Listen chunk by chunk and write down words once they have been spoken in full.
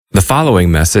The following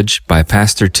message by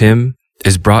Pastor Tim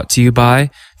is brought to you by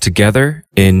Together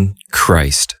in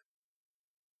Christ.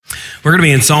 We're going to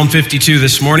be in Psalm 52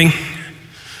 this morning.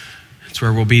 That's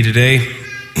where we'll be today.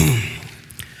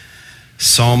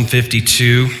 Psalm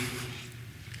 52.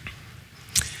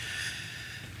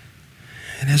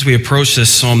 And as we approach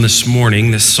this psalm this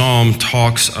morning, this psalm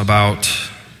talks about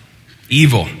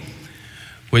evil,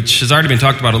 which has already been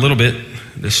talked about a little bit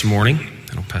this morning.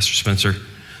 I know Pastor Spencer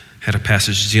had a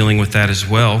passage dealing with that as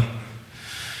well.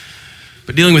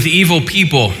 But dealing with evil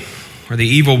people, or the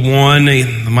evil one,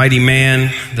 the mighty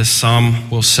man, the psalm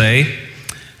will say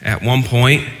at one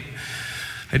point,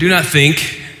 I do not think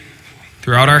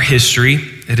throughout our history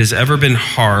it has ever been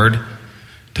hard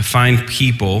to find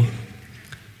people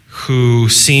who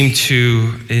seem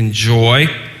to enjoy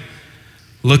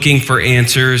looking for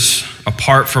answers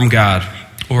apart from God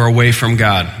or away from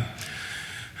God.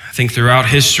 I think throughout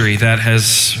history that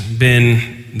has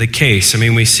been the case. I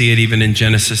mean, we see it even in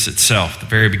Genesis itself, the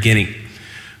very beginning,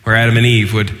 where Adam and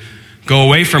Eve would go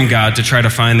away from God to try to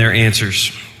find their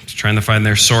answers, trying to find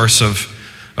their source of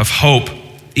hope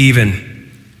even.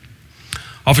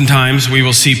 Oftentimes we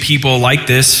will see people like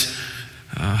this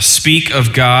speak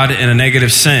of God in a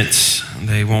negative sense.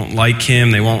 They won't like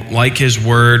him, they won't like his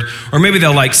word, or maybe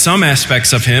they'll like some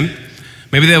aspects of him.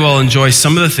 Maybe they will enjoy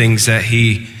some of the things that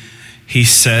he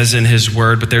says in his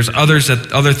word, but there's other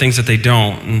things that they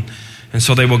don't, and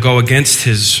so they will go against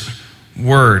his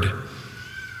word.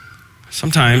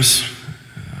 Sometimes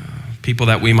people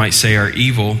that we might say are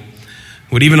evil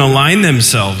would even align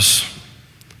themselves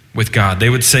with God. They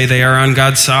would say they are on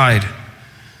God's side,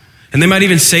 and they might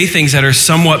even say things that are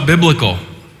somewhat biblical.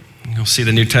 You'll see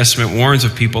the New Testament warns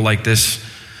of people like this,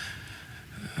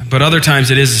 but other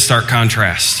times it is a stark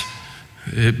contrast.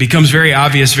 It becomes very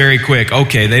obvious very quick.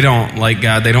 Okay, they don't like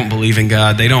God. They don't believe in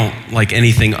God. They don't like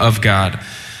anything of God.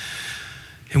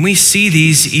 And we see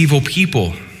these evil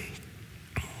people.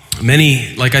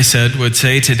 Many, like I said, would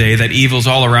say today that evil's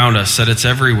all around us, that it's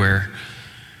everywhere.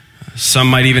 Some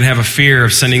might even have a fear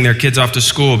of sending their kids off to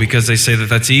school because they say that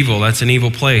that's evil. That's an evil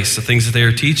place. The things that they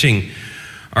are teaching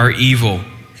are evil.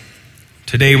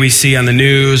 Today we see on the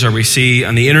news or we see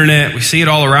on the internet, we see it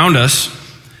all around us.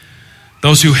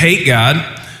 Those who hate God,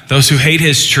 those who hate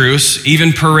his truths,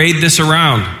 even parade this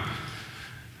around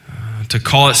to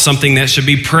call it something that should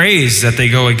be praised, that they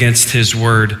go against his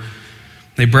word.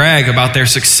 They brag about their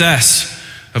success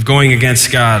of going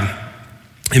against God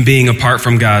and being apart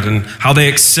from God, and how they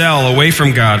excel away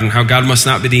from God, and how God must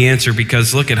not be the answer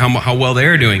because look at how well they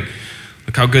are doing.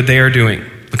 Look how good they are doing.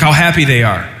 Look how happy they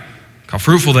are. Look how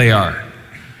fruitful they are.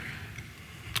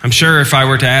 I'm sure if I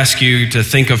were to ask you to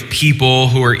think of people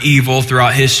who are evil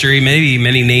throughout history, maybe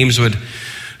many names would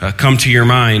come to your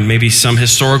mind. Maybe some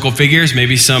historical figures,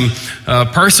 maybe some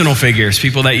personal figures,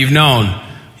 people that you've known.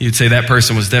 You'd say that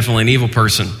person was definitely an evil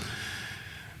person.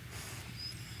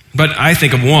 But I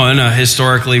think of one,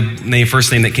 historically, the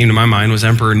first name that came to my mind was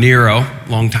Emperor Nero, a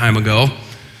long time ago,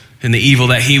 and the evil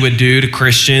that he would do to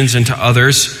Christians and to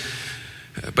others.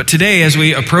 But today, as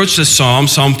we approach this psalm,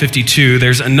 Psalm 52,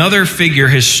 there's another figure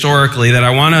historically that I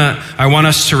want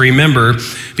us to remember,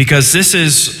 because this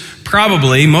is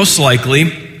probably, most likely,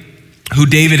 who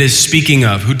David is speaking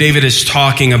of, who David is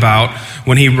talking about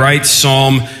when he writes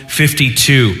Psalm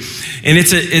 52. And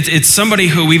it's somebody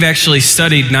who we've actually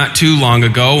studied not too long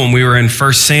ago when we were in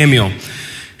 1 Samuel.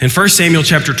 In 1 Samuel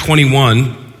chapter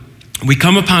 21, we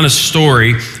come upon a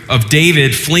story of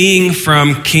David fleeing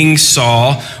from King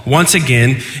Saul once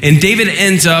again, and David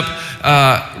ends up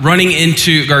going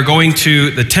to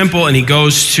the temple, and he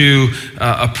goes to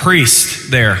a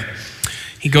priest there.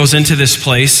 He goes into this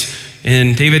place,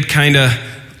 and David kind of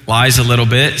lies a little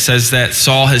bit, says that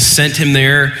Saul has sent him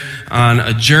there on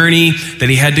a journey, that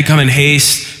he had to come in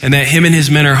haste, and that him and his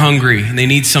men are hungry, and they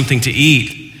need something to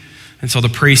eat. And so the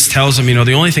priest tells him,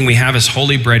 the only thing we have is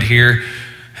holy bread here.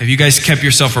 Have you guys kept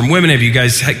yourself from women? Have you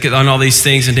guys done all these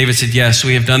things? And David said, yes,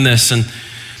 we have done this.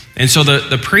 And so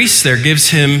the priest there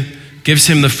gives him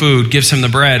the food, gives him the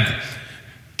bread.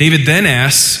 David then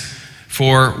asks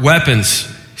for weapons.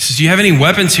 He says, do you have any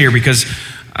weapons here? Because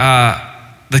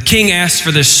the king asked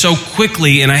for this so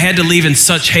quickly, and I had to leave in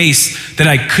such haste that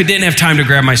I didn't have time to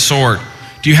grab my sword.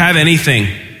 Do you have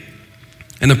anything?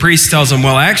 And the priest tells him,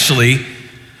 well, actually,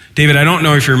 David, I don't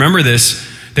know if you remember this,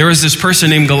 there was this person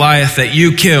named Goliath that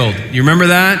you killed. You remember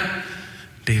that?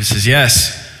 David says,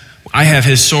 yes, I have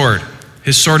his sword.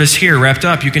 His sword is here wrapped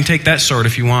up. You can take that sword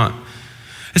if you want.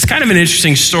 It's kind of an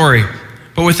interesting story.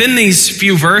 But within these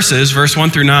few verses, verse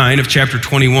 1 through 9 of chapter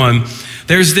 21,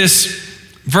 there's this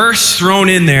verse thrown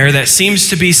in there that seems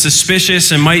to be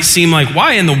suspicious and might seem like,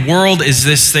 why in the world is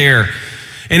this there?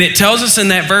 And it tells us in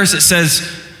that verse, it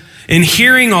says, in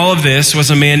hearing all of this was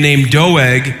a man named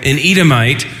Doeg, an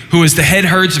Edomite, who was the head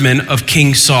herdsman of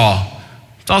King Saul.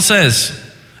 That's all it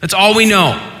says. That's all we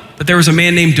know, that there was a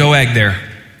man named Doeg there.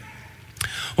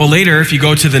 Well, later, if you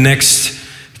go to the next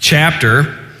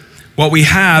chapter, what we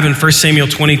have in 1 Samuel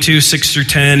 22, 6 through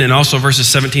 10, and also verses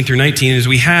 17 through 19, is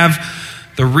we have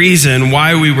the reason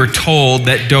why we were told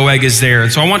that Doeg is there.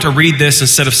 And so I want to read this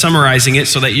instead of summarizing it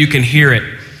so that you can hear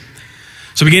it.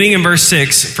 So beginning in verse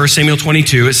 6, 1 Samuel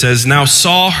 22, it says, Now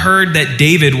Saul heard that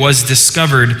David was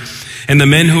discovered and the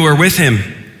men who were with him.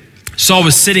 Saul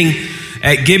was sitting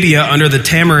at Gibeah under the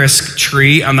tamarisk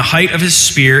tree on the height of his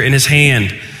spear in his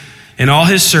hand, and all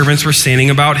his servants were standing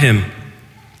about him.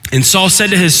 And Saul said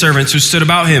to his servants who stood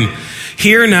about him,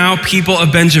 Hear now, people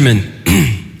of Benjamin,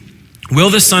 will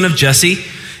the son of Jesse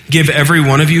give every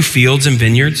one of you fields and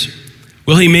vineyards?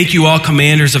 Will he make you all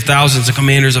commanders of thousands and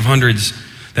commanders of hundreds,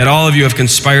 that all of you have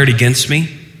conspired against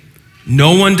me?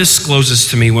 No one discloses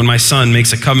to me when my son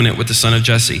makes a covenant with the son of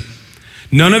Jesse.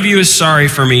 None of you is sorry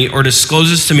for me or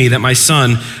discloses to me that my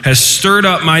son has stirred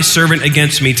up my servant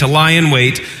against me to lie in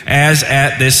wait as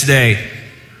at this day.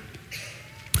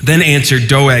 Then answered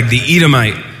Doeg the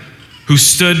Edomite, who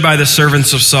stood by the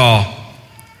servants of Saul,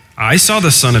 I saw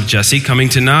the son of Jesse coming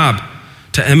to Nob,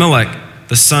 to Ahimelech,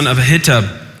 the son of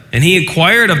Ahitub, and he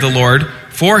inquired of the Lord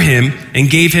for him and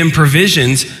gave him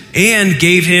provisions and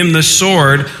gave him the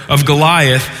sword of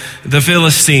Goliath the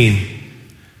Philistine.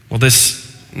 Well,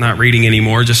 this, not reading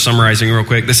anymore, just summarizing real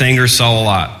quick. This angers Saul a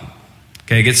lot.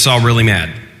 Okay, it gets Saul really mad.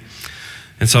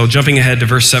 And so jumping ahead to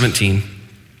verse 17, it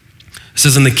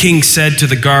says, And the king said to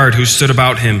the guard who stood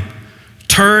about him,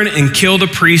 Turn and kill the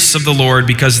priests of the Lord,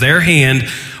 because their hand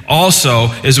also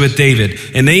is with David.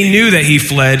 And they knew that he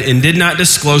fled and did not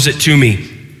disclose it to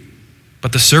me.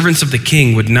 But the servants of the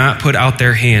king would not put out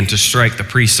their hand to strike the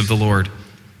priests of the Lord.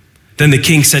 Then the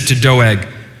king said to Doeg,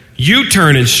 You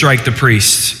turn and strike the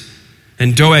priests.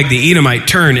 And Doeg the Edomite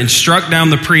turned and struck down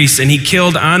the priests, and he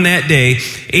killed on that day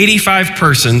 85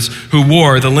 persons who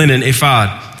wore the linen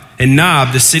ephod. And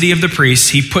Nob, the city of the priests,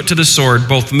 he put to the sword,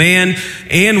 both man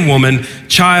and woman,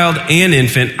 child and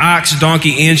infant, ox,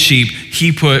 donkey, and sheep,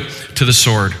 he put to the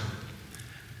sword.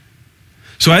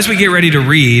 So as we get ready to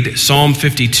read Psalm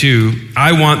 52,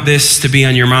 I want this to be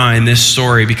on your mind, this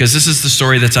story, because this is the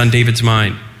story that's on David's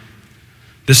mind.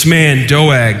 This man,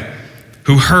 Doeg,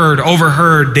 who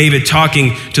overheard David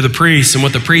talking to the priests and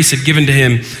what the priests had given to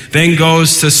him, then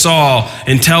goes to Saul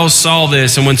and tells Saul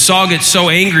this. And when Saul gets so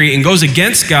angry and goes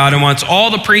against God and wants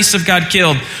all the priests of God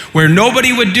killed, where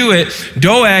nobody would do it,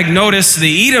 Doeg noticed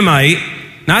the Edomite,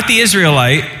 not the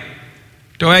Israelite,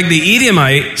 Doeg the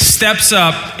Edomite steps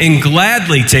up and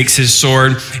gladly takes his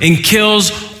sword and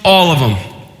kills all of them.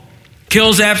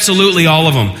 Kills absolutely all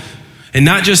of them. And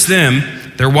not just them,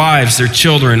 their wives, their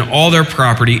children, all their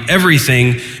property,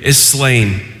 everything is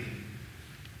slain.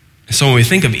 And so when we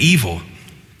think of evil,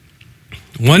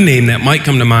 one name that might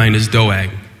come to mind is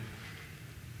Doeg.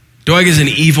 Doeg is an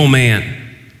evil man.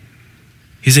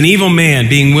 He's an evil man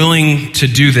being willing to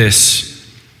do this.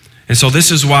 And so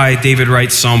this is why David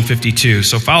writes Psalm 52.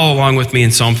 So follow along with me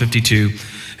in Psalm 52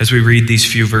 as we read these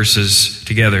few verses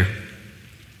together.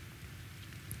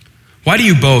 Why do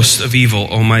you boast of evil,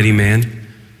 O mighty man?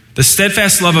 The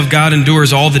steadfast love of God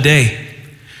endures all the day.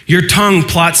 Your tongue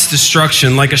plots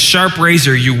destruction like a sharp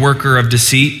razor, you worker of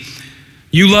deceit.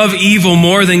 You love evil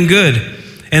more than good,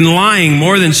 and lying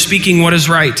more than speaking what is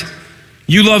right.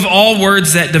 You love all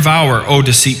words that devour, O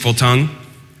deceitful tongue.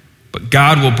 But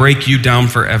God will break you down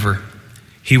forever.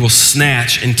 He will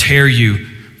snatch and tear you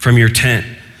from your tent.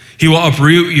 He will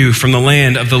uproot you from the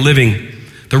land of the living.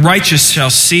 The righteous shall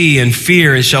see and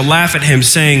fear and shall laugh at him,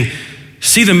 saying,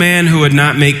 See the man who would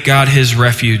not make God his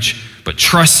refuge, but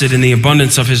trusted in the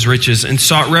abundance of his riches and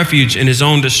sought refuge in his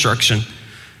own destruction.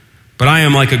 But I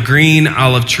am like a green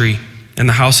olive tree in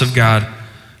the house of God.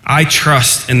 I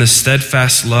trust in the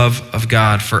steadfast love of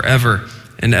God forever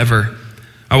and ever.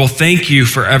 I will thank you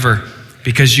forever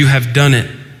because you have done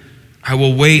it. I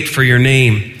will wait for your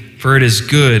name, for it is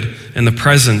good in the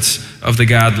presence of the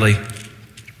godly.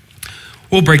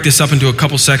 We'll break this up into a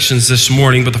couple sections this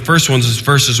morning, but the first one is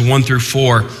verses 1 through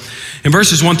 4. In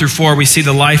verses 1 through 4, we see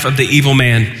the life of the evil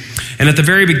man. And at the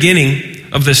very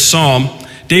beginning of this psalm,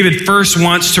 David first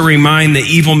wants to remind the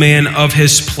evil man of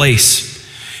his place.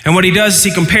 And what he does is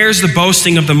he compares the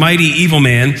boasting of the mighty evil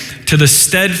man to the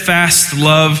steadfast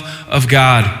love of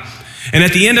God. And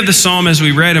at the end of the psalm, as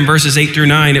we read in verses 8 through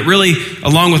 9, it really,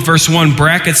 along with verse 1,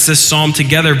 brackets this psalm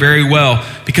together very well,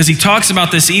 because he talks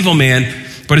about this evil man,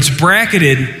 but it's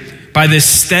bracketed by this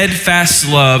steadfast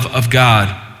love of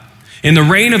God. In the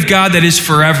reign of God that is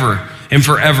forever, and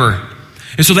forever.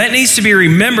 And so that needs to be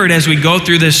remembered as we go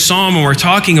through this psalm when we're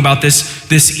talking about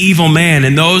this evil man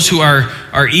and those who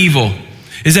are evil,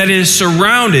 is that it is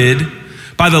surrounded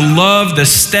by the love, the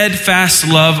steadfast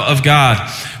love of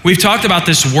God. We've talked about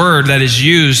this word that is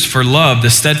used for love, the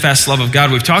steadfast love of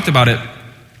God. We've talked about it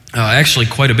actually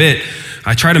quite a bit.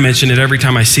 I try to mention it every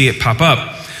time I see it pop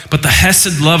up. But the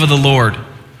Hesed love of the Lord,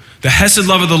 the Hesed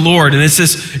love of the Lord, and it's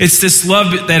this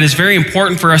love that is very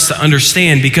important for us to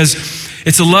understand, because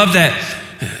it's a love that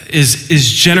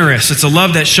is generous. It's a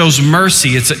love that shows mercy.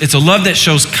 It's a love that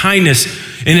shows kindness,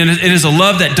 and it is a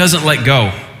love that doesn't let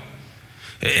go.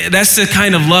 That's the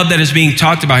kind of love that is being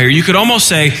talked about here. You could almost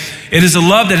say it is a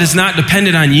love that is not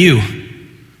dependent on you.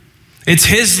 It's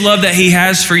his love that he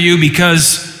has for you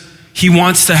because he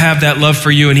wants to have that love for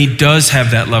you, and he does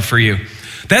have that love for you.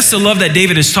 That's the love that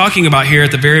David is talking about here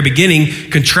at the very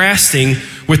beginning, contrasting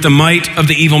with the might of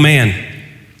the evil man.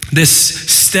 This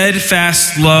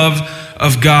steadfast love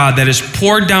of God that is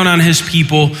poured down on his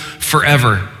people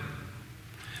forever.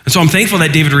 And so I'm thankful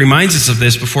that David reminds us of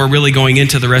this before really going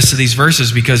into the rest of these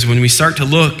verses, because when we start to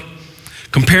look,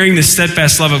 comparing the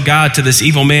steadfast love of God to this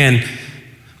evil man,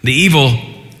 the evil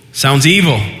sounds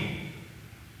evil.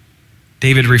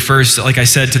 David refers, like I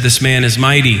said, to this man as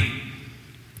mighty.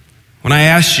 When I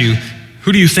asked you,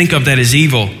 who do you think of that is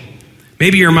evil?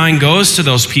 Maybe your mind goes to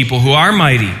those people who are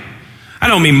mighty. I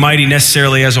don't mean mighty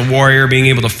necessarily as a warrior being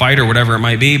able to fight or whatever it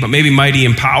might be, but maybe mighty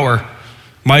in power,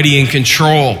 mighty in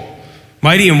control,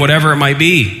 mighty in whatever it might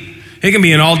be. It can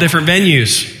be in all different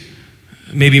venues.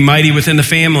 Maybe mighty within the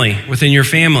family, within your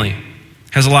family.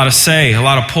 Has a lot of say, a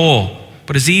lot of pull,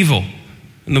 but is evil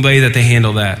in the way that they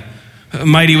handle that.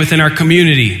 Mighty within our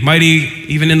community, mighty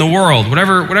even in the world,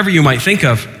 whatever you might think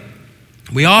of.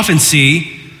 We often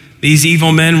see these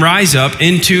evil men rise up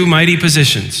into mighty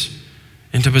positions,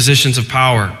 into positions of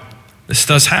power. This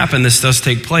does happen. This does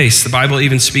take place. The Bible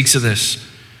even speaks of this.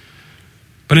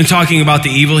 But in talking about the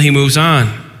evil, he moves on.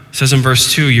 It says in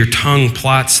verse 2, your tongue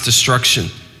plots destruction.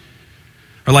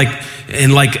 Or like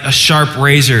a sharp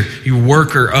razor, you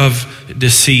worker of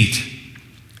deceit.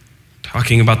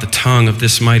 Talking about the tongue of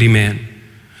this mighty man.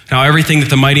 Now, everything that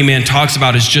the mighty man talks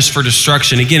about is just for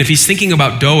destruction. Again, if he's thinking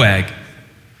about Doeg,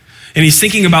 and he's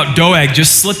thinking about Doeg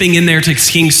just slipping in there to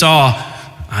King Saul,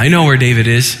 I know where David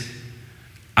is.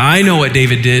 I know what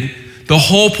David did. The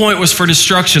whole point was for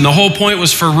destruction. The whole point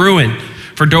was for ruin,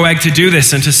 for Doeg to do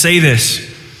this and to say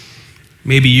this.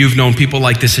 Maybe you've known people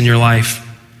like this in your life.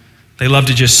 They love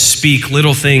to just speak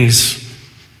little things,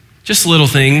 just little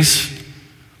things,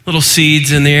 little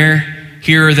seeds in there,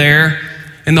 here or there.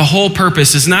 And the whole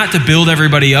purpose is not to build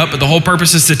everybody up, but the whole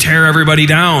purpose is to tear everybody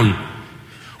down.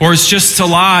 Or it's just to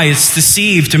lie, it's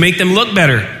deceive, to make them look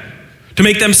better, to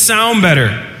make them sound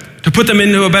better, to put them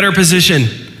into a better position.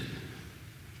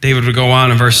 David would go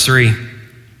on in verse 3.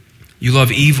 You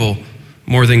love evil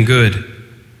more than good.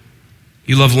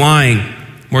 You love lying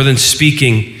more than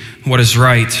speaking what is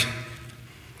right.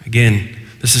 Again,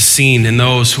 this is seen in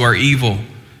those who are evil.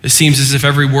 It seems as if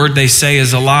every word they say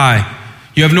is a lie.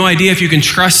 You have no idea if you can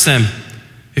trust them,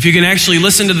 if you can actually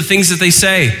listen to the things that they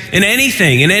say, in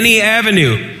anything, in any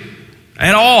avenue,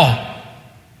 at all.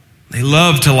 They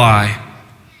love to lie.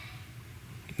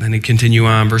 Then they continue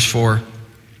on, verse 4.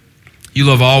 You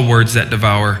love all words that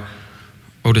devour,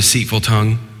 O deceitful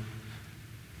tongue.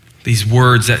 These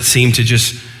words that seem to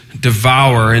just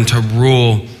devour and to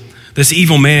rule. This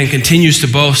evil man continues to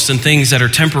boast in things that are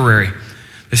temporary.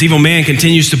 This evil man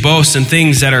continues to boast in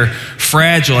things that are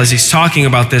fragile as he's talking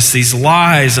about these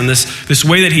lies and this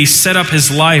way that he set up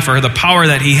his life, or the power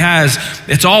that he has.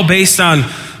 It's all based on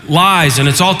lies, and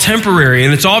it's all temporary,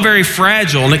 and it's all very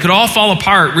fragile, and it could all fall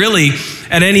apart really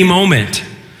at any moment.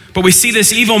 But we see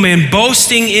this evil man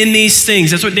boasting in these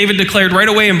things. That's what David declared right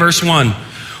away in verse 1.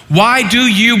 Why do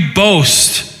you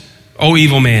boast, O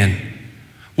evil man?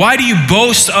 Why do you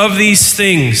boast of these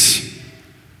things?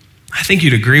 I think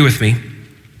you'd agree with me.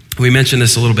 We mentioned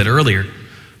this a little bit earlier,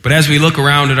 but as we look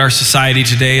around at our society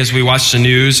today, as we watch the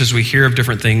news, as we hear of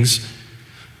different things,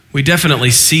 we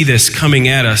definitely see this coming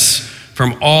at us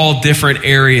from all different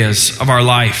areas of our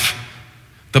life.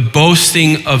 The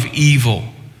boasting of evil,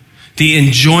 the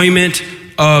enjoyment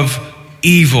of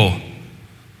evil.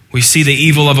 We see the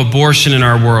evil of abortion in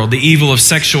our world, the evil of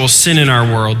sexual sin in our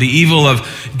world, the evil of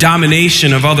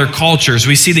domination of other cultures.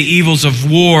 We see the evils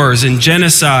of wars and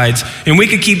genocides, and we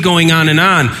could keep going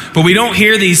on, but we don't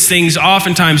hear these things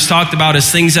oftentimes talked about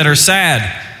as things that are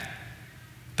sad.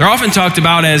 They're often talked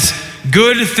about as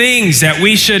good things that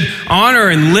we should honor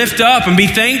and lift up and be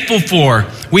thankful for.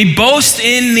 We boast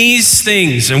in these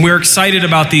things, and we're excited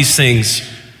about these things.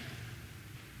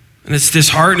 And it's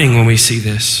disheartening when we see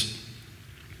this.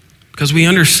 because we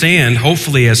understand,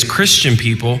 hopefully as Christian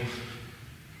people,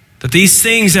 that these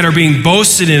things that are being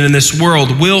boasted in this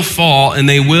world will fall and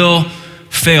they will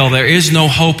fail. There is no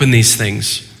hope in these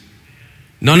things.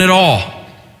 None at all.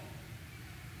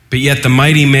 But yet the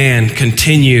mighty man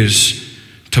continues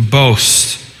to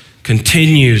boast,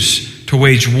 continues to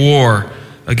wage war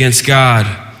against God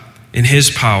in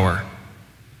his power.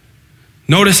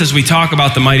 Notice as we talk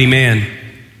about the mighty man,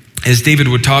 as David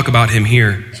would talk about him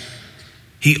here,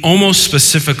 he almost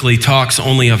specifically talks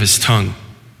only of his tongue.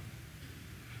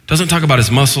 Doesn't talk about his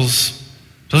muscles,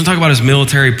 doesn't talk about his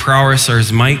military prowess or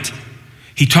his might.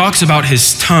 He talks about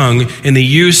his tongue and the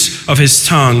use of his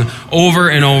tongue over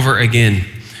and over again.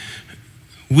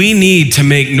 We need to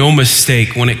make no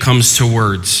mistake when it comes to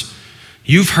words.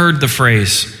 You've heard the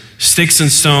phrase, sticks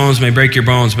and stones may break your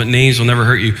bones, but names will never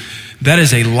hurt you. That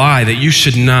is a lie that you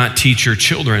should not teach your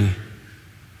children.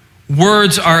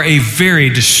 Words are a very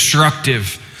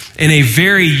destructive and a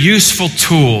very useful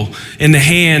tool in the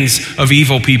hands of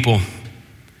evil people.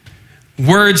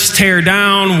 Words tear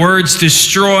down, words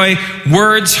destroy,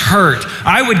 words hurt.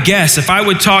 I would guess if I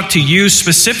would talk to you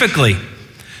specifically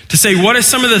to say, what are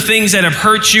some of the things that have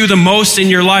hurt you the most in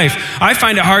your life? I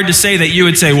find it hard to say that you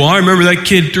would say, well, I remember that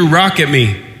kid threw a rock at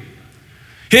me.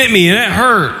 Hit me and it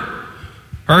hurt.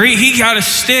 Or he got a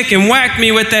stick and whacked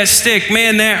me with that stick.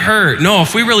 Man, that hurt. No,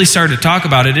 if we really started to talk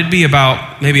about it, it'd be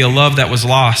about maybe a love that was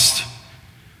lost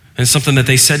and something that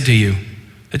they said to you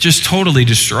that just totally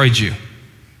destroyed you.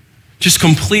 Just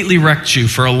completely wrecked you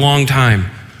for a long time.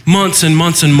 Months and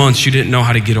months and months you didn't know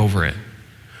how to get over it.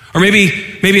 Or maybe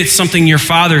it's something your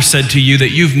father said to you that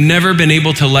you've never been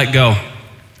able to let go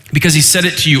because he said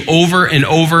it to you over and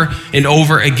over and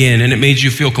over again and it made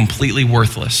you feel completely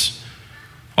worthless.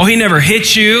 Oh, he never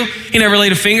hit you. He never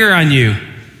laid a finger on you.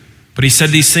 But he said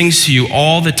these things to you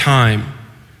all the time.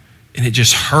 And it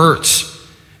just hurts.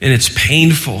 And it's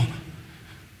painful.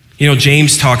 You know,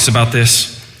 James talks about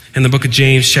this in the book of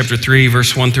James, chapter 3,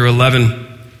 verse 1 through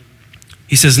 11.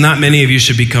 He says, not many of you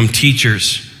should become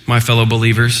teachers, my fellow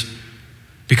believers,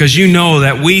 because you know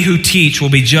that we who teach will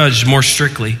be judged more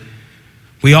strictly.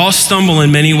 We all stumble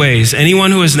in many ways.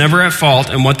 Anyone who is never at fault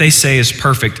in what they say is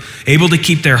perfect, able to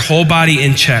keep their whole body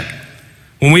in check.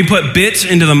 When we put bits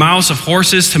into the mouths of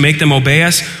horses to make them obey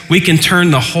us, we can turn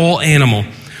the whole animal.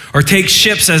 Or take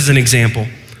ships as an example.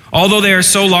 Although they are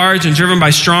so large and driven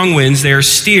by strong winds, they are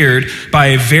steered by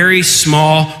a very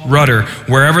small rudder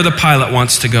wherever the pilot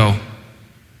wants to go.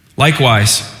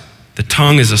 Likewise, the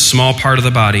tongue is a small part of the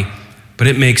body, but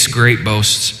it makes great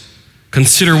boasts.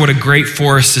 Consider what a great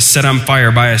forest is set on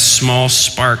fire by a small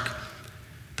spark.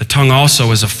 The tongue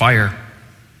also is a fire,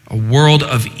 a world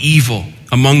of evil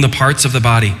among the parts of the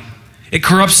body. It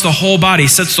corrupts the whole body,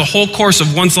 sets the whole course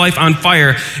of one's life on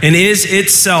fire, and is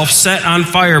itself set on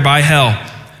fire by hell.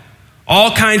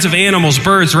 All kinds of animals,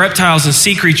 birds, reptiles, and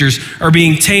sea creatures are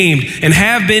being tamed and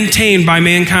have been tamed by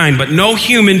mankind, but no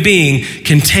human being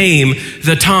can tame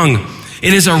the tongue.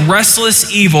 It is a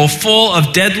restless evil full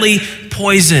of deadly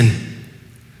poison.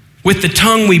 With the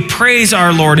tongue we praise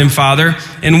our Lord and Father,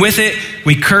 and with it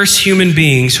we curse human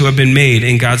beings who have been made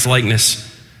in God's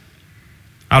likeness.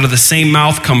 Out of the same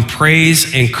mouth come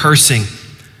praise and cursing.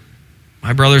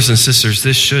 My brothers and sisters,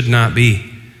 this should not be.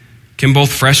 Can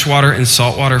both fresh water and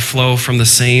salt water flow from the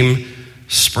same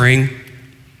spring?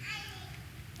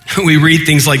 We read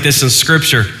things like this in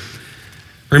Scripture.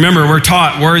 Remember, we're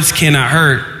taught words cannot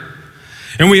hurt.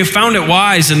 And we have found it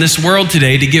wise in this world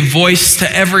today to give voice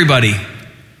to everybody.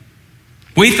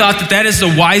 We thought that is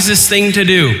the wisest thing to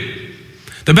do.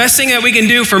 The best thing that we can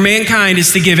do for mankind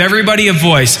is to give everybody a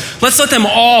voice. Let's let them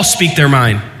all speak their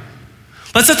mind.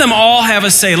 Let's let them all have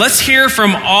a say. Let's hear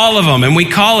from all of them. And we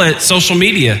call it social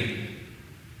media.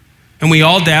 And we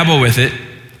all dabble with it.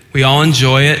 We all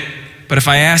enjoy it. But if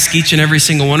I ask each and every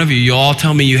single one of you, you'll all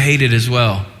tell me you hate it as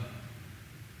well.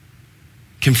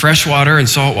 Can fresh water and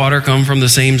salt water come from the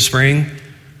same spring?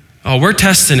 Oh, we're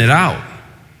testing it out.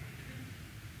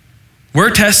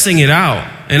 We're testing it out,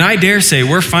 and I dare say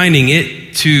we're finding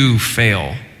it to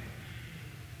fail.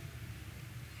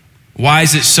 Why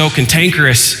is it so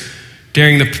cantankerous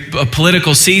during the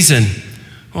political season?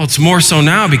 Well, it's more so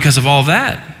now because of all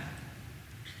that.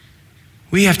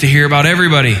 We have to hear about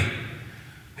everybody.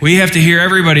 We have to hear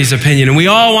everybody's opinion, and we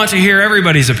all want to hear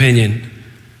everybody's opinion.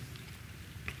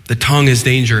 The tongue is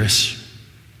dangerous.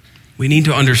 We need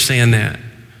to understand that.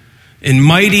 And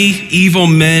mighty, evil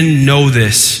men know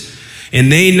this. And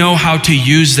they know how to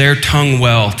use their tongue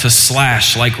well, to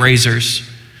slash like razors,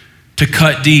 to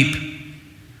cut deep,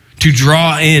 to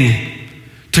draw in,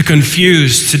 to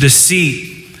confuse, to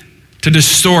deceive, to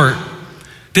distort.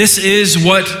 This is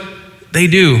what they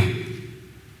do.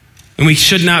 and we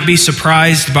should not be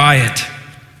surprised by it.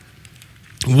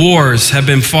 Wars have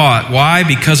been fought. Why?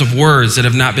 Because of words that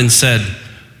have not been said,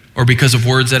 or because of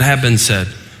words that have been said.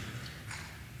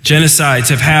 Genocides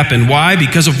have happened. Why?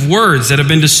 Because of words that have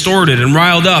been distorted and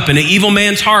riled up in an evil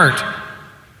man's heart.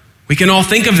 We can all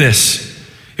think of this.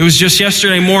 It was just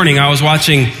yesterday morning I was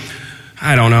watching,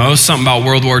 it was something about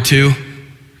World War II.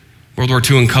 World War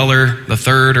II in color, the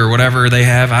third or whatever they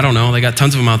have. I don't know. They got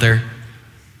tons of them out there.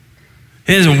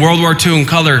 It is in World War II in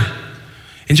color.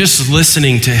 And just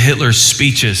listening to Hitler's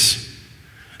speeches.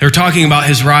 They were talking about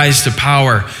his rise to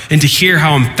power and to hear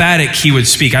how emphatic he would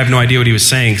speak. I have no idea what he was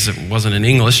saying because it wasn't in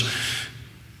English.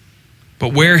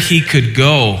 But where he could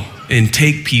go and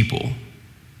take people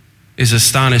is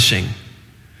astonishing.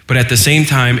 But at the same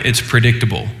time, it's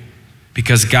predictable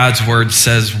because God's word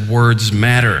says words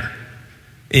matter.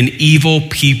 And evil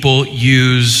people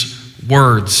use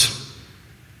words.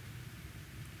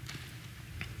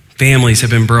 Families have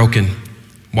been broken.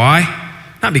 Why?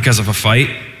 Not because of a fight,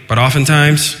 but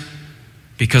oftentimes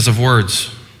because of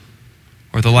words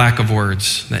or the lack of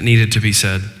words that needed to be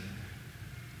said.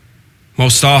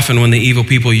 Most often when the evil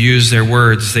people use their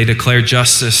words, they declare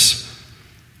justice.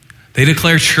 They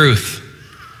declare truth.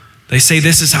 They say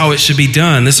this is how it should be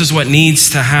done. This is what needs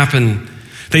to happen.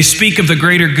 They speak of the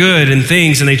greater good and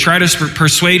things, and they try to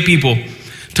persuade people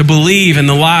to believe in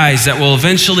the lies that will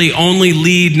eventually only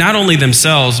lead not only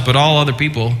themselves, but all other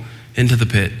people into the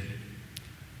pit.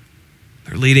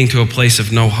 They're leading to a place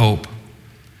of no hope.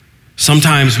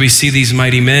 Sometimes we see these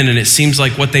mighty men and it seems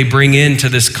like what they bring into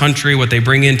this country, what they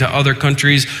bring into other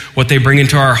countries, what they bring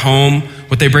into our home,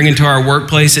 what they bring into our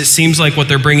workplace, it seems like what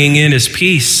they're bringing in is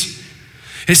peace.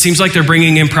 It seems like they're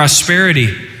bringing in prosperity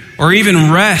or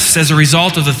even rest as a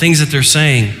result of the things that they're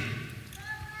saying.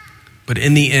 But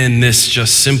in the end, this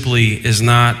just simply is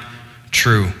not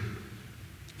true.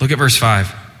 Look at verse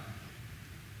 5.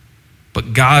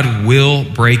 But God will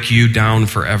break you down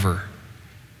forever.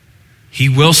 He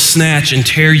will snatch and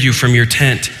tear you from your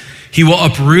tent. He will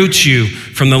uproot you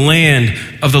from the land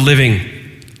of the living.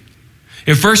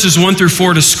 If verses 1 through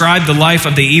 4 describe the life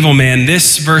of the evil man,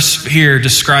 this verse here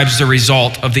describes the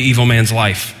result of the evil man's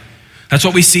life. That's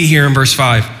what we see here in verse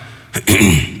 5.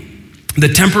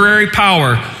 The temporary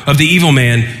power of the evil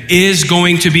man is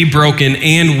going to be broken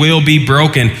and will be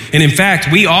broken. And in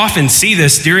fact, we often see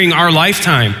this during our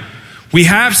lifetime. We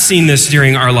have seen this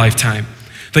during our lifetime.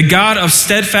 The God of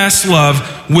steadfast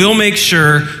love will make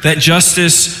sure that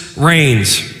justice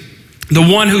reigns. The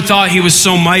one who thought he was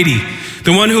so mighty,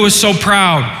 the one who was so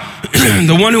proud,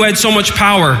 the one who had so much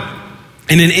power,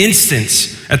 in an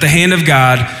instant, at the hand of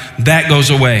God, that goes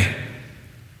away.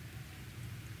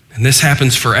 And this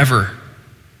happens forever.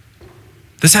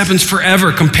 This happens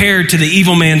forever compared to the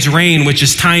evil man's reign, which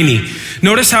is tiny.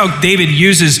 Notice how David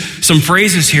uses some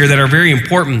phrases here that are very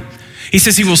important. He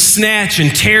says he will snatch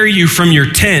and tear you from your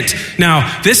tent.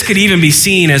 Now, this could even be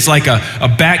seen as like a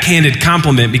backhanded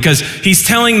compliment because he's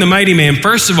telling the mighty man,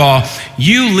 first of all,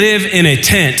 you live in a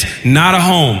tent, not a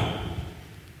home.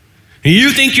 And you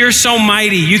think you're so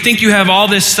mighty. You think you have all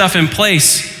this stuff in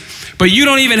place, but you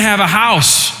don't even have a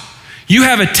house. You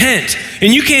have a tent,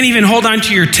 and you can't even hold on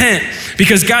to your tent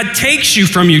because God takes you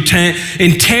from your tent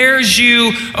and tears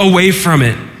you away from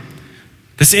it.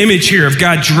 This image here of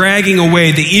God dragging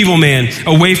away the evil man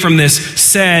away from this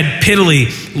sad,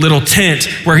 piddly little tent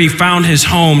where he found his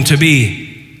home to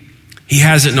be. He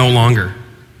has it no longer.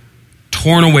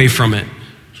 Torn away from it.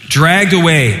 Dragged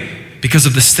away because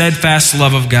of the steadfast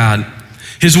love of God.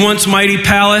 His once mighty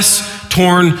palace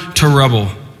torn to rubble.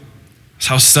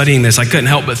 So I was studying this, I couldn't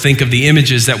help but think of the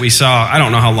images that we saw. I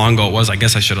don't know how long ago it was. I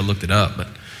guess I should have looked it up. But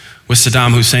with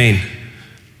Saddam Hussein.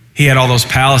 He had all those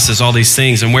palaces, all these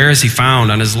things. And where is he found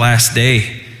on his last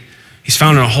day? He's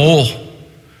found in a hole.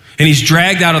 And he's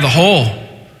dragged out of the hole.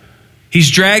 He's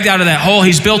dragged out of that hole.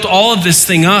 He's built all of this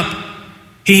thing up.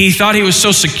 He thought he was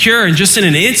so secure. And just in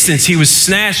an instant, he was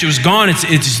snatched. It was gone.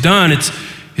 It's done.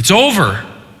 It's over.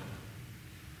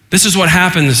 This is what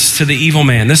happens to the evil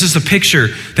man. This is the picture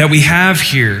that we have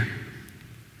here.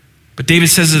 But David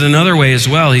says it another way as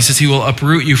well. He says he will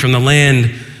uproot you from the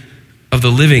land of the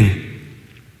living.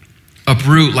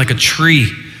 Uproot like a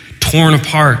tree, torn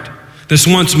apart. This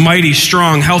once mighty,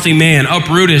 strong, healthy man,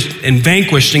 uprooted and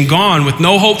vanquished and gone with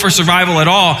no hope for survival at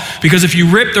all. Because if you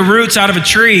rip the roots out of a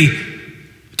tree,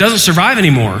 it doesn't survive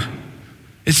anymore.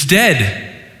 It's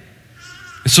dead.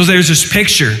 And so there's this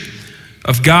picture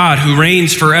of God who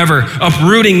reigns forever,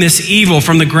 uprooting this evil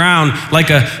from the ground like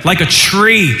a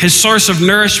tree, his source of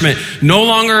nourishment, no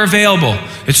longer available.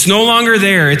 It's no longer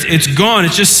there. It's gone.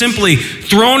 It's just simply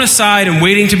thrown aside and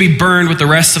waiting to be burned with the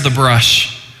rest of the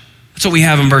brush. That's what we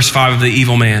have in verse 5 of the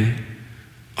evil man.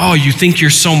 Oh, you think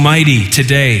you're so mighty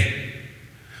today,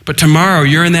 but tomorrow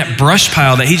you're in that brush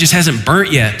pile that he just hasn't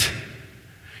burnt yet.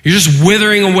 You're just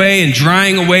withering away and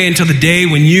drying away until the day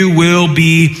when you will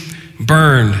be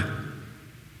burned.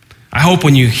 I hope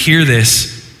when you hear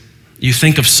this, you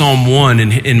think of Psalm 1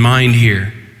 in mind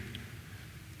here.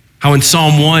 How in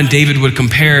Psalm 1, David would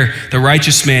compare the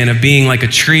righteous man of being like a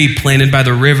tree planted by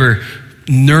the river,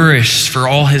 nourished for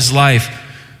all his life,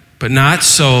 but not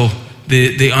so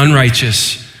the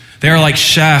unrighteous. They are like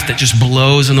chaff that just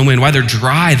blows in the wind. Why? They're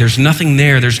dry. There's nothing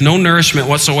there. There's no nourishment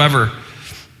whatsoever.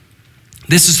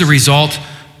 This is the result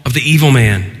of the evil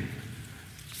man.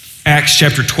 Acts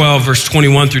chapter 12, verse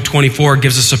 21 through 24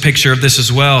 gives us a picture of this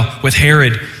as well with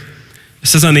Herod. It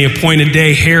says, on the appointed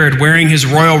day, Herod, wearing his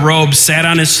royal robe, sat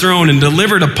on his throne and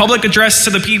delivered a public address to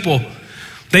the people.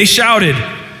 They shouted,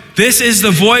 "This is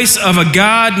the voice of a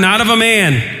God, not of a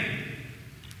man."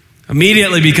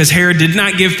 Immediately, because Herod did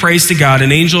not give praise to God,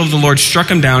 an angel of the Lord struck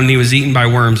him down and he was eaten by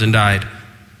worms and died.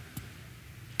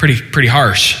 Pretty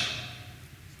harsh.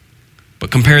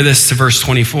 But compare this to verse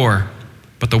 24.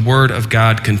 But the word of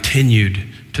God continued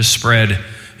to spread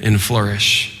and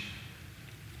flourish.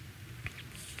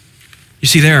 You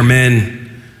see, there are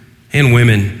men and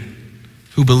women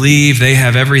who believe they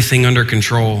have everything under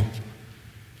control.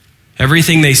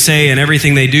 Everything they say and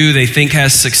everything they do, they think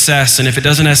has success. And if it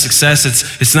doesn't have success,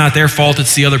 it's not their fault,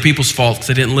 it's the other people's fault because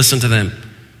they didn't listen to them.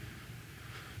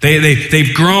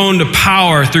 They've grown to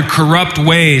power through corrupt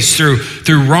ways, through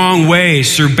wrong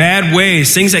ways, through bad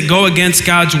ways, things that go against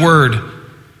God's word.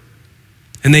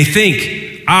 And they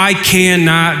think, I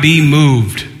cannot be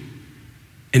moved.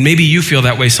 And maybe you feel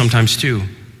that way sometimes too.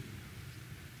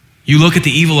 You look at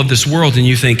the evil of this world and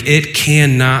you think, it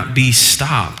cannot be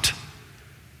stopped.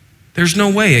 There's no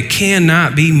way, it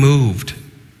cannot be moved.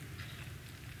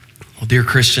 Well, dear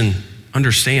Christian,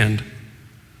 understand,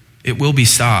 it will be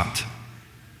stopped.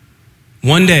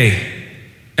 One day,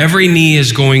 every knee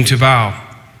is going to bow.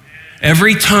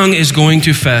 Every tongue is going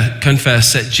to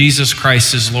confess that Jesus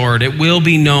Christ is Lord. It will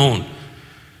be known.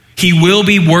 He will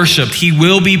be worshiped. He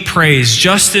will be praised.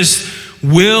 Justice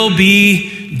will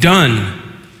be done.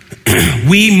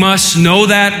 We must know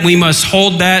that. We must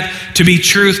hold that to be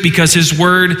truth because his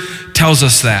word tells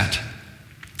us that.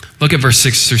 Look at verse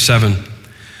 6 through 7. The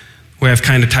way I've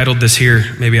kind of titled this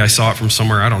here, maybe I saw it from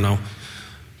somewhere, I don't know.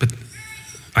 But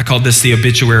I called this the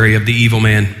obituary of the evil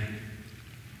man.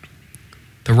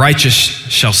 The righteous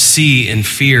shall see and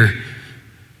fear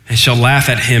and shall laugh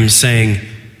at him, saying,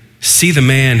 see the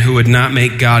man who would not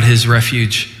make God his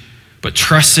refuge, but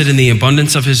trusted in the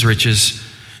abundance of his riches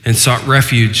and sought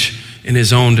refuge in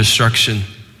his own destruction.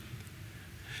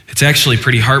 It's actually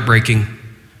pretty heartbreaking,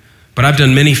 but I've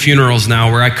done many funerals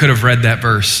now where I could have read that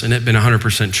verse and it been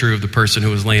 100% true of the person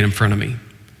who was laying in front of me.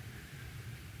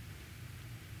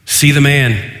 See the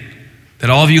man that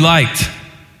all of you liked.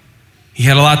 He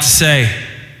had a lot to say.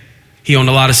 He owned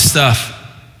a lot of stuff.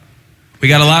 We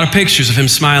got a lot of pictures of him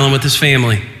smiling with his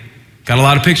family. Got a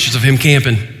lot of pictures of him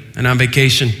camping and on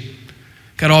vacation.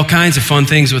 Got all kinds of fun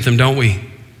things with him, don't we?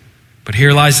 But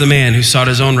here lies the man who sought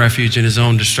his own refuge in his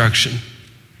own destruction.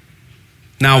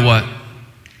 Now what?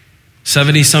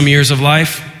 70 some years of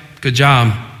life? Good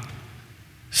job.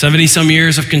 70 some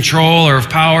years of control or of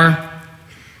power?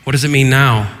 What does it mean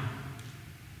now?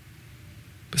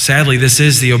 But sadly, this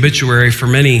is the obituary for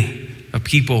many of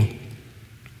people.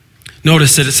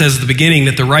 Notice that it says at the beginning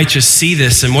that the righteous see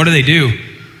this, and what do?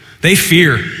 They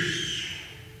fear.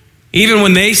 Even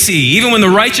when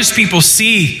the righteous people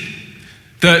see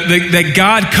that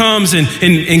God comes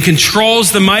and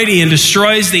controls the mighty and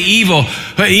destroys the evil,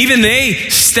 even they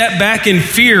step back in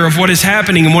fear of what is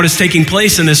happening and what is taking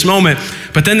place in this moment.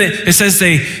 But then it says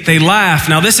they laugh.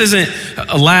 Now this isn't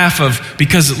a laugh of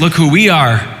because look who we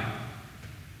are.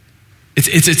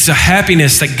 It's a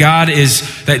happiness that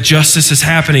that justice is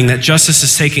happening, that justice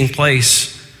is taking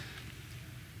place.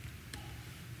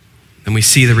 And we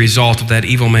see the result of that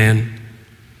evil man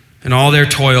and all their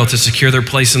toil to secure their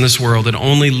place in this world. It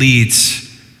only leads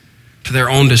to their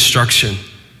own destruction.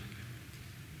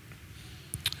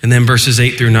 And then verses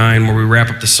 8 through 9, where we wrap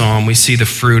up the psalm, we see the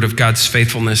fruit of God's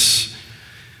faithfulness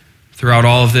throughout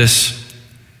all of this.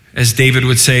 As David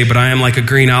would say, but I am like a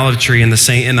green olive tree in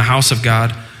the house of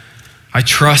God. I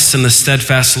trust in the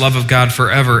steadfast love of God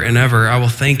forever and ever. I will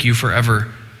thank you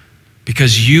forever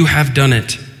because you have done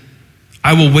it.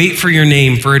 I will wait for your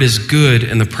name, for it is good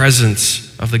in the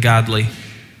presence of the godly.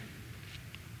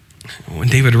 When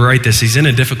David would write this, he's in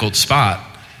a difficult spot.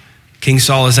 King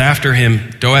Saul is after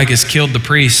him. Doeg has killed the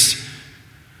priests.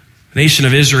 The nation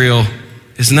of Israel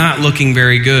is not looking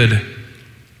very good.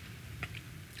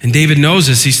 And David knows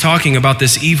this. He's talking about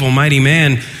this evil, mighty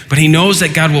man, but he knows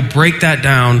that God will break that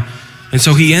down. And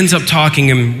so he ends up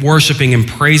talking and worshiping and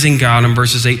praising God in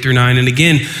verses 8 through 9. And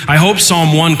again, I hope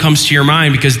Psalm 1 comes to your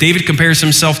mind because David compares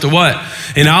himself to what?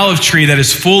 An olive tree that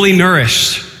is fully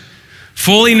nourished.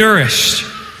 Fully nourished.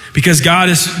 Because God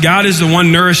is the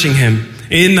one nourishing him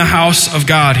in the house of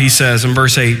God, he says in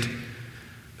verse 8.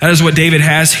 That is what David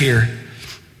has here.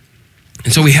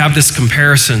 And so we have this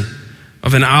comparison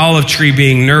of an olive tree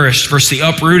being nourished versus the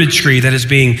uprooted tree that is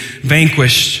being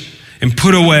vanquished and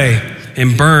put away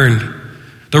and burned.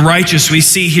 The righteous we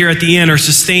see here at the end are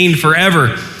sustained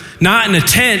forever. Not in a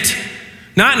tent,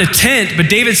 but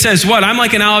David says what? I'm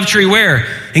like an olive tree where?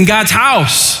 In God's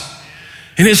house,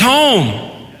 in his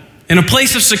home, in a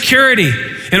place of security,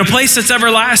 in a place that's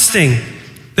everlasting.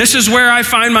 This is where I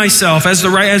find myself as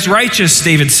righteous,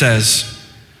 David says.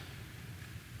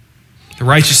 The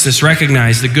righteousness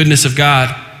recognized, the goodness of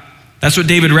God. That's what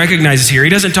David recognizes here. He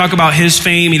doesn't talk about his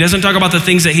fame. He doesn't talk about the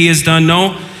things that he has done.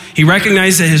 No, he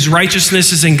recognizes that his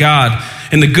righteousness is in God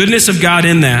and the goodness of God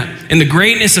in that and the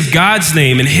greatness of God's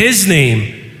name and his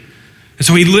name. And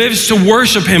so he lives to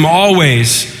worship him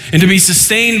always and to be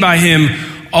sustained by him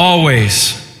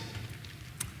always.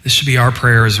 This should be our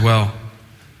prayer as well.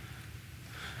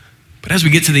 But as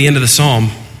we get to the end of the psalm,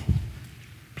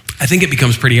 I think it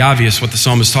becomes pretty obvious what the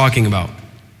psalm is talking about.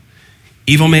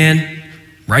 Evil man,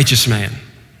 righteous man.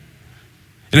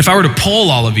 And if I were to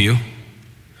poll all of you,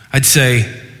 I'd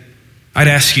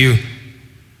ask you,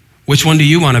 which one do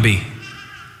you want to be?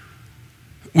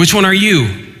 Which one are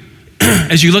you?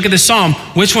 As you look at this psalm,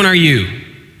 which one are you?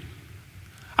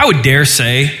 I would dare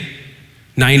say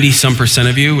 90%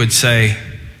 of you would say,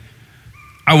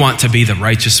 I want to be the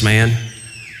righteous man.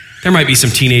 There might be some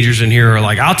teenagers in here who are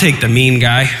like, I'll take the mean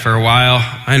guy for a while.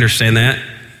 I understand that.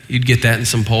 You'd get that in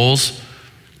some polls.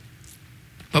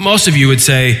 But most of you would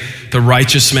say the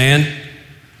righteous man.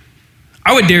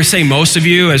 I would dare say most of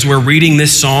you, as we're reading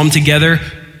this psalm together,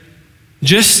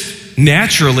 just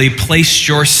naturally placed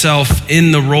yourself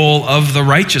in the role of the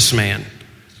righteous man.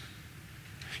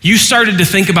 You started to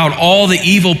think about all the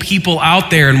evil people out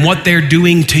there and what they're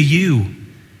doing to you.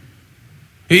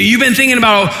 You've been thinking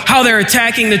about how they're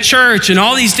attacking the church and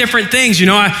all these different things. You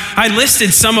know, I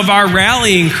listed some of our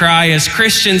rallying cry as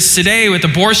Christians today with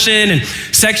abortion and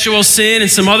sexual sin and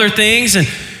some other things. And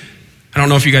I don't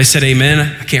know if you guys said amen.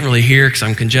 I can't really hear because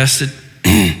I'm congested.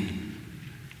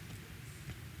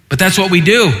 But that's what we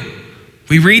do.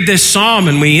 We read this psalm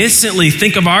and we instantly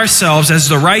think of ourselves as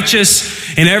the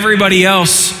righteous and everybody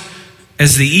else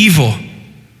as the evil.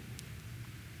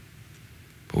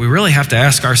 But we really have to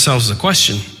ask ourselves the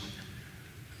question,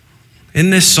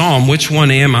 in this psalm, which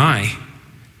one am I?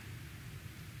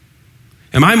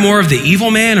 Am I more of the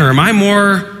evil man or am I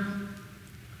more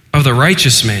of the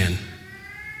righteous man?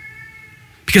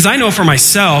 Because I know for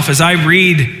myself, as I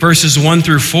read verses 1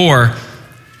 through 4,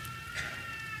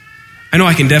 I know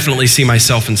I can definitely see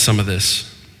myself in some of this.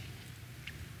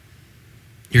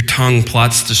 Your tongue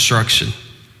plots destruction.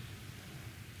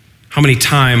 How many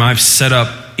times I've set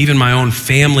up even my own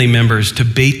family members to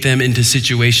bait them into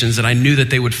situations that I knew that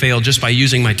they would fail just by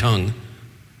using my tongue.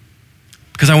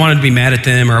 Because I wanted to be mad at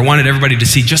them or I wanted everybody to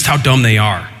see just how dumb they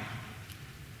are.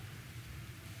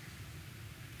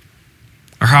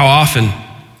 Or how often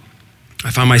I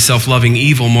find myself loving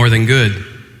evil more than good.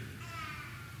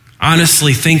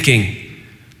 Honestly thinking,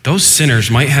 those sinners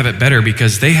might have it better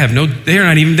because they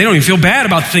don't even feel bad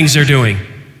about the things they're doing.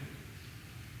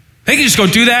 They can just go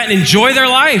do that and enjoy their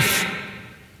life.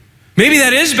 Maybe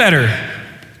that is better.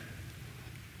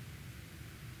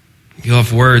 You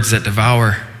love words that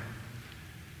devour.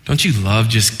 Don't you love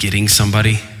just getting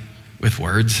somebody with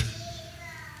words?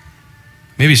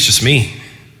 Maybe it's just me.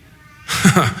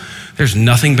 There's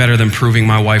nothing better than proving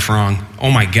my wife wrong.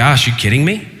 Oh my gosh, you kidding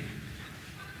me?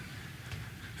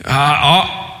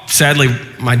 Sadly,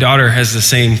 my daughter has the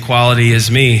same quality as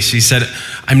me. She said,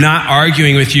 I'm not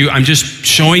arguing with you. I'm just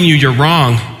showing you you're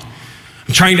wrong.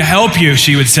 I'm trying to help you,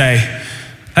 she would say.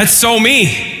 That's so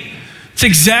me. It's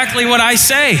exactly what I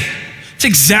say. It's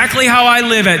exactly how I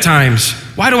live at times.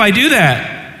 Why do I do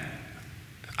that?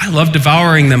 I love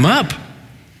devouring them up.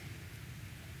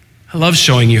 I love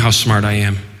showing you how smart I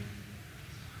am.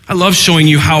 I love showing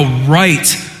you how right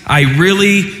I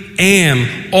really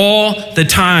am all the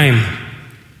time.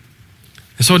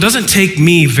 And so it doesn't take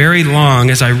me very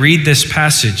long as I read this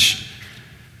passage.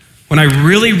 When I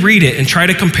really read it and try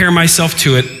to compare myself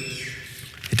to it,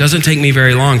 it doesn't take me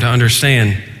very long to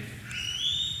understand.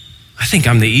 I think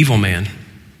I'm the evil man.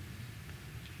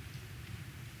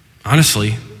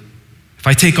 Honestly, if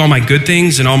I take all my good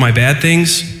things and all my bad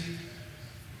things,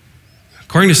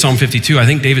 According to Psalm 52, I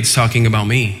think David's talking about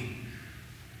me.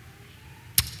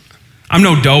 I'm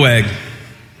no Doeg.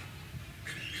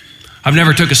 I've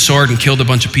never took a sword and killed a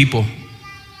bunch of people.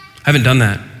 I haven't done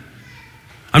that.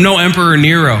 I'm no Emperor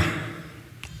Nero.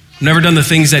 I've never done the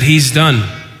things that he's done.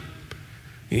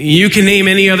 You can name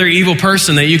any other evil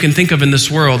person that you can think of in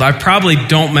this world. I probably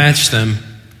don't match them.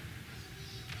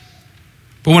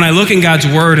 But when I look in God's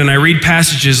word and I read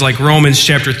passages like Romans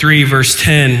chapter 3, verse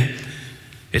 10,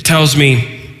 it tells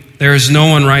me there is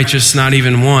no one righteous, not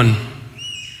even one.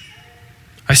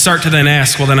 I start to then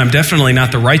ask, well, then I'm definitely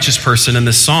not the righteous person in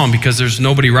this psalm because there's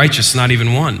nobody righteous, not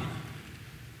even one.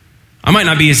 I might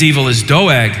not be as evil as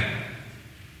Doeg.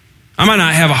 I might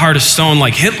not have a heart of stone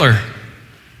like Hitler.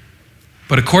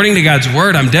 But according to God's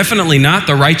word, I'm definitely not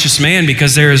the righteous man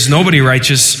because there is nobody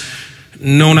righteous,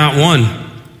 no, not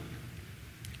one.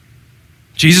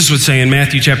 Jesus would say in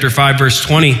Matthew chapter 5, verse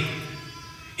 20,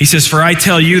 he says, "For I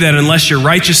tell you that unless your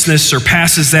righteousness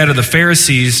surpasses that of the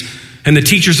Pharisees and the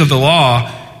teachers of the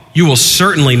law, you will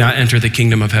certainly not enter the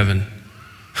kingdom of heaven."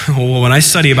 Well, when I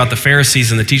study about the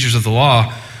Pharisees and the teachers of the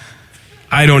law,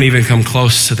 I don't even come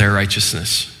close to their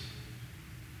righteousness.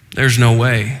 There's no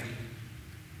way.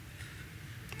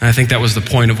 And I think that was the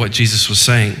point of what Jesus was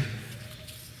saying.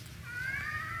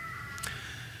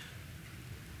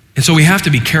 And so we have to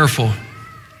be careful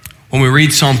when we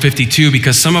read Psalm 52,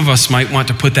 because some of us might want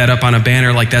to put that up on a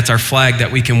banner like that's our flag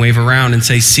that we can wave around and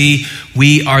say, see,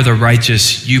 we are the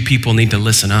righteous. You people need to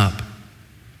listen up.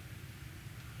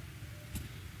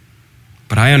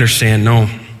 But I understand, no,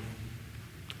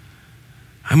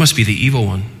 I must be the evil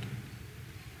one.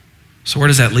 So where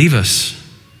does that leave us?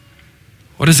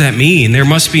 What does that mean? There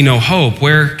must be no hope.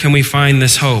 Where can we find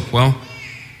this hope? Well,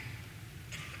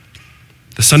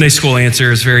 the Sunday school answer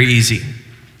is very easy.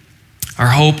 Our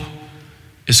hope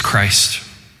is Christ.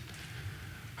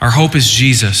 Our hope is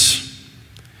Jesus.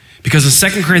 Because in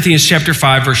 2 Corinthians chapter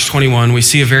 5, verse 21, we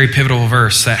see a very pivotal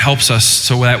verse that helps us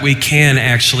so that we can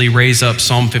actually raise up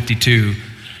Psalm 52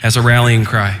 as a rallying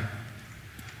cry.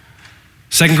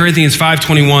 2 Corinthians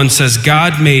 5:21 says,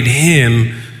 God made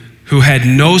him who had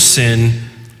no sin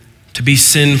to be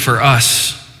sin for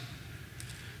us,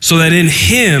 so that in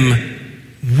him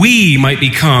we might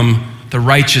become the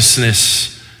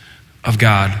righteousness of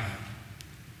God.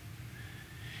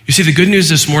 You see, the good news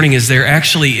this morning is there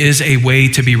actually is a way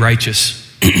to be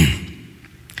righteous.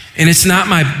 And it's not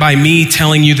by me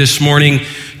telling you this morning,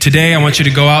 today I want you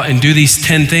to go out and do these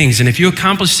 10 things. And if you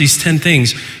accomplish these 10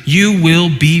 things, you will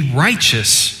be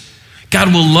righteous.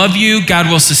 God will love you. God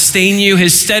will sustain you.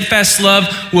 His steadfast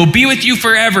love will be with you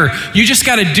forever. You just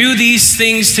got to do these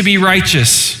things to be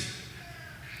righteous.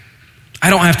 I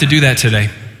don't have to do that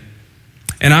today.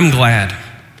 And I'm glad,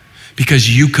 because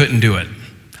you couldn't do it.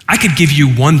 I could give you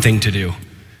one thing to do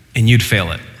and you'd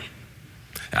fail it.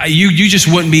 You just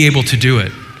wouldn't be able to do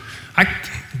it.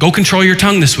 Go control your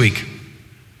tongue this week.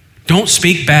 Don't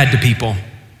speak bad to people.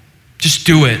 Just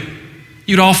do it.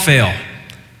 You'd all fail,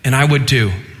 and I would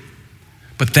too.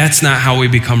 But that's not how we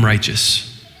become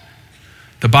righteous.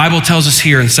 The Bible tells us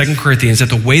here in 2 Corinthians that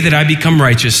the way that I become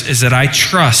righteous is that I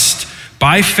trust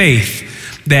by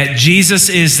faith that Jesus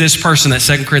is this person that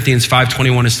 2 Corinthians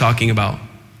 5:21 is talking about.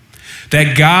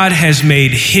 That God has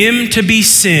made him to be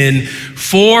sin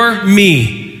for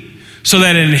me, so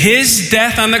that in his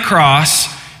death on the cross,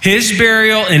 his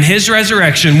burial, and his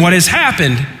resurrection, what has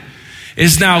happened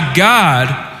is now God,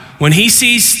 when he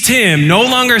sees Tim, no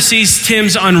longer sees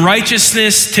Tim's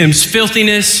unrighteousness, Tim's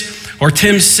filthiness, or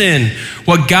Tim's sin.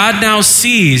 What God now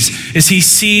sees is he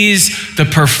sees the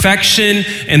perfection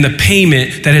and the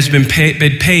payment that has been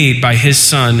paid by his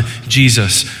son,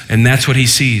 Jesus. And that's what he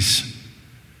sees.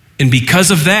 And because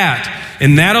of that,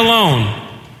 and that alone,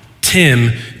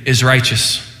 Tim is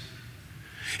righteous.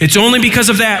 It's only because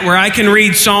of that where I can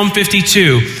read Psalm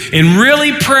 52 and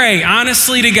really pray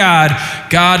honestly to God,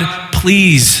 God,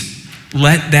 please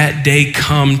let that day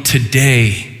come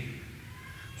today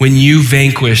when you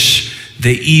vanquish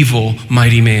the evil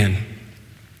mighty man.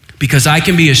 Because I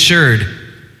can be assured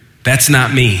that's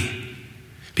not me,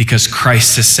 because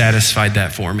Christ has satisfied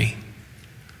that for me.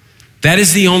 That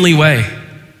is the only way.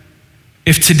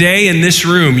 If today in this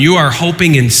room you are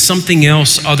hoping in something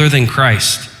else other than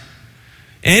Christ,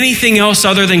 anything else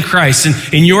other than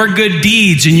Christ, in your good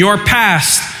deeds, in your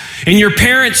past, in your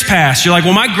parents' past, you're like,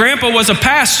 well, my grandpa was a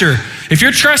pastor. If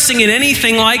you're trusting in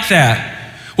anything like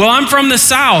that, well, I'm from the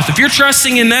South. If you're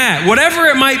trusting in that, whatever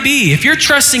it might be, if you're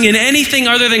trusting in anything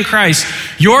other than Christ,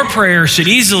 your prayer should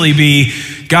easily be,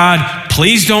 God,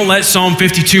 please don't let Psalm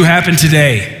 52 happen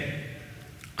today.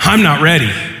 I'm not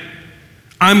ready.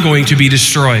 I'm going to be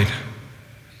destroyed.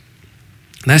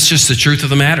 And that's just the truth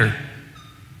of the matter.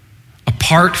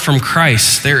 Apart from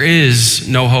Christ, there is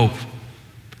no hope.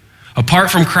 Apart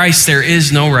from Christ, there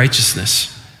is no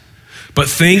righteousness. But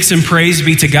thanks and praise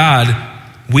be to God,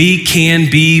 we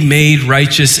can be made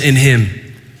righteous in him.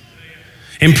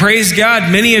 And praise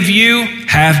God, many of you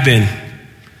have been.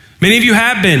 Many of you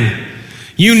have been.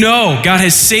 You know God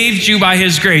has saved you by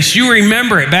his grace. You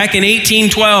remember it back in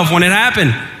 1812 when it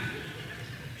happened.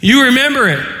 You remember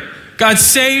it. God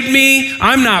saved me.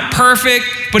 I'm not perfect,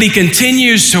 but he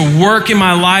continues to work in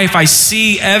my life. I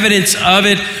see evidence of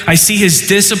it. I see his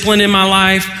discipline in my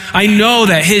life. I know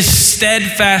that his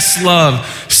steadfast love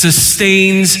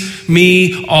sustains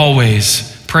me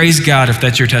always. Praise God if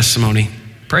that's your testimony.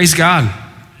 Praise God.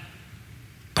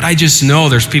 But I just know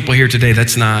there's people here today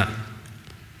that's not.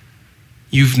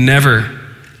 You've never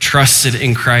trusted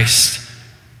in Christ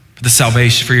for the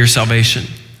salvation, for your salvation.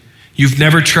 You've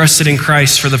never trusted in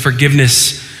Christ for the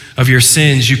forgiveness of your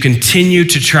sins. You continue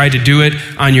to try to do it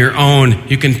on your own.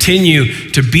 You continue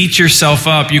to beat yourself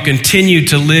up. You continue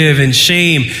to live in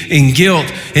shame, in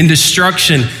guilt, in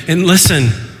destruction. And listen,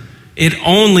 it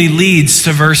only leads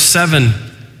to verse 7.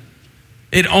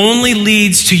 It only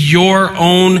leads to your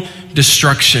own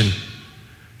destruction.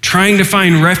 Trying to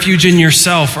find refuge in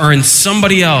yourself or in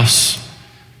somebody else,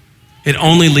 it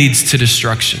only leads to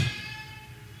destruction.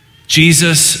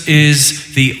 Jesus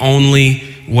is the only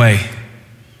way.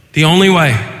 The only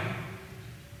way.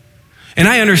 And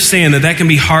I understand that can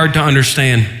be hard to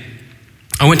understand.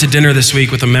 I went to dinner this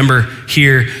week with a member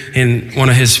here and one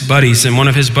of his buddies, and one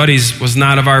of his buddies was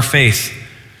not of our faith.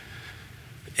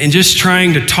 And just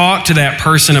trying to talk to that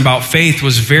person about faith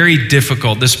was very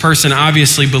difficult. This person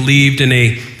obviously believed in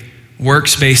a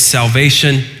works-based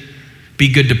salvation. Be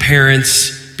good to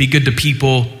parents, be good to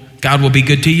people, God will be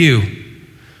good to you.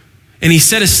 And he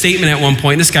said a statement at one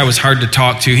point. This guy was hard to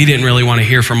talk to. He didn't really want to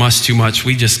hear from us too much.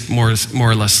 We just more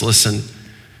or less listened.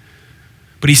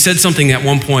 But he said something at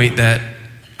one point that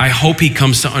I hope he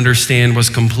comes to understand was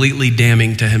completely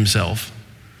damning to himself.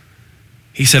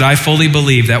 He said, I fully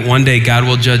believe that one day God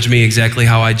will judge me exactly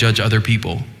how I judge other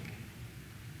people.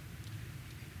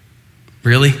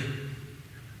 Really?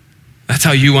 That's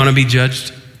how you want to be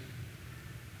judged?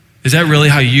 Is that really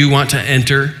how you want to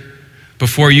enter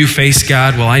before you face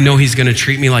God? Well, I know he's going to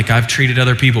treat me like I've treated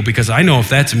other people, because I know if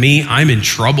that's me, I'm in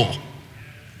trouble.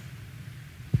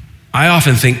 I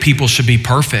often think people should be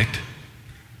perfect.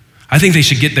 I think they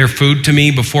should get their food to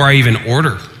me before I even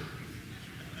order.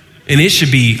 And it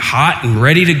should be hot and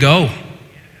ready to go.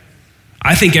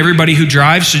 I think everybody who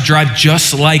drives should drive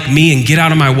just like me and get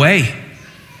out of my way.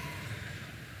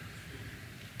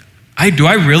 Do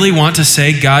I really want to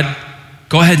say, God,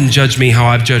 go ahead and judge me how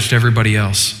I've judged everybody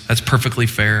else? That's perfectly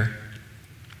fair.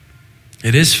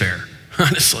 It is fair,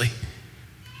 honestly.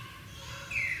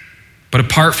 But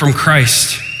apart from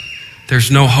Christ, there's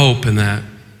no hope in that.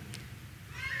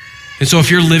 And so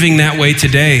if you're living that way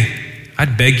today,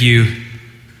 I'd beg you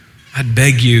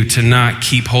to not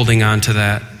keep holding on to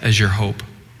that as your hope.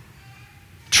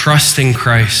 Trust in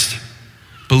Christ.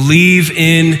 Believe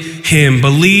in him.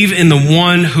 Believe in the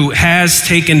one who has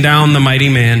taken down the mighty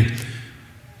man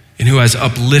and who has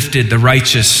uplifted the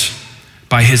righteous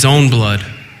by his own blood,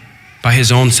 by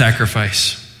his own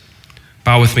sacrifice.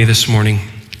 Bow with me this morning.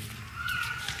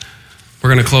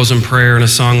 We're going to close in prayer in a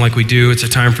song like we do. It's a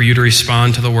time for you to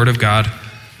respond to the word of God,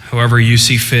 however you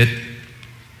see fit.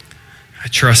 I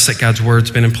trust that God's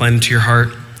word's been implanted to your heart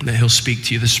and that he'll speak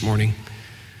to you this morning.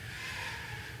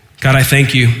 God, I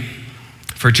thank you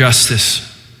for justice.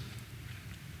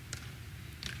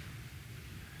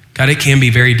 God, it can be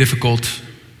very difficult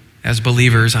as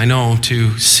believers, I know,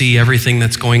 to see everything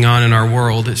that's going on in our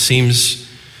world. It seems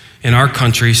in our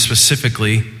country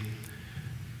specifically,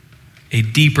 a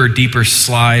deeper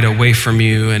slide away from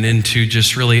you and into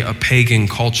just really a pagan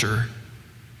culture.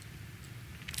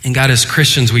 And God, as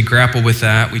Christians, we grapple with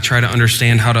that. We try to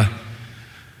understand how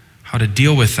to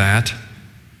deal with that.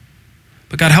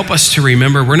 But God, help us to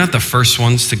remember we're not the first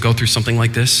ones to go through something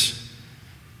like this.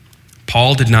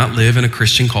 Paul did not live in a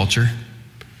Christian culture.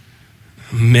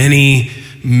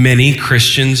 Many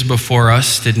Christians before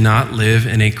us did not live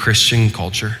in a Christian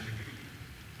culture.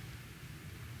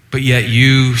 But yet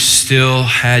you still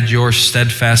had your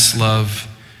steadfast love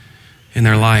in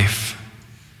their life.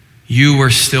 You were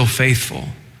still faithful.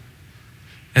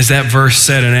 As that verse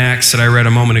said in Acts that I read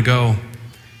a moment ago,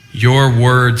 your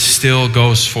word still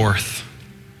goes forth.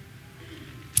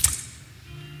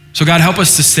 So God, help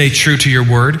us to stay true to your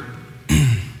word.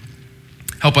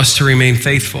 Help us to remain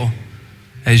faithful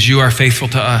as you are faithful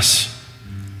to us.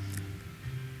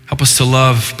 Help us to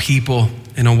love people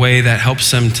in a way that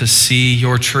helps them to see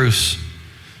your truths.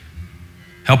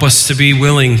 Help us to be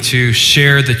willing to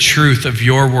share the truth of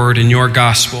your word and your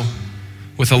gospel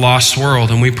with a lost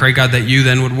world. And we pray, God, that you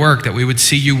then would work, that we would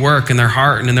see you work in their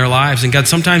heart and in their lives. And God,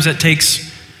 sometimes that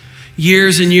takes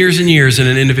years and years and years in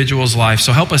an individual's life.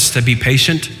 So help us to be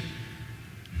patient.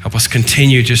 Help us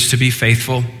continue just to be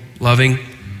faithful, loving,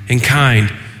 and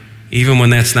kind, even when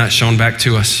that's not shown back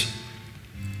to us.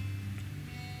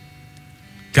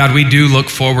 God, we do look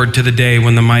forward to the day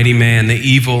when the mighty man, the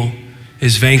evil,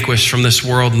 is vanquished from this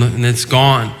world and it's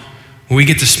gone. When we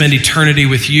get to spend eternity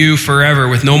with you forever,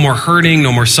 with no more hurting,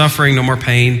 no more suffering, no more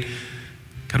pain.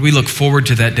 God, we look forward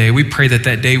to that day. We pray that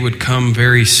that day would come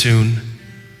very soon.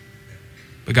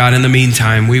 But God, in the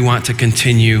meantime, we want to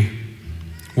continue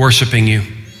worshiping you,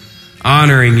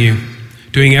 honoring you,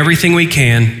 doing everything we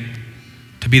can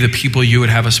to be the people you would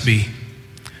have us be.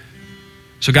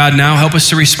 So God, now help us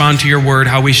to respond to your word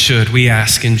how we should, we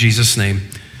ask in Jesus' name.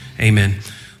 Amen.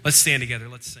 Let's stand together.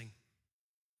 Let's sing.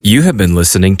 You have been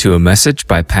listening to a message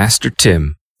by Pastor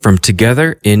Tim from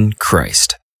Together in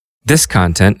Christ. This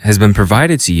content has been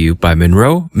provided to you by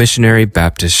Monroe Missionary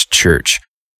Baptist Church.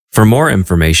 For more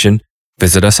information,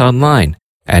 visit us online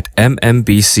at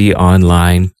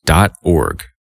mmbconline.org.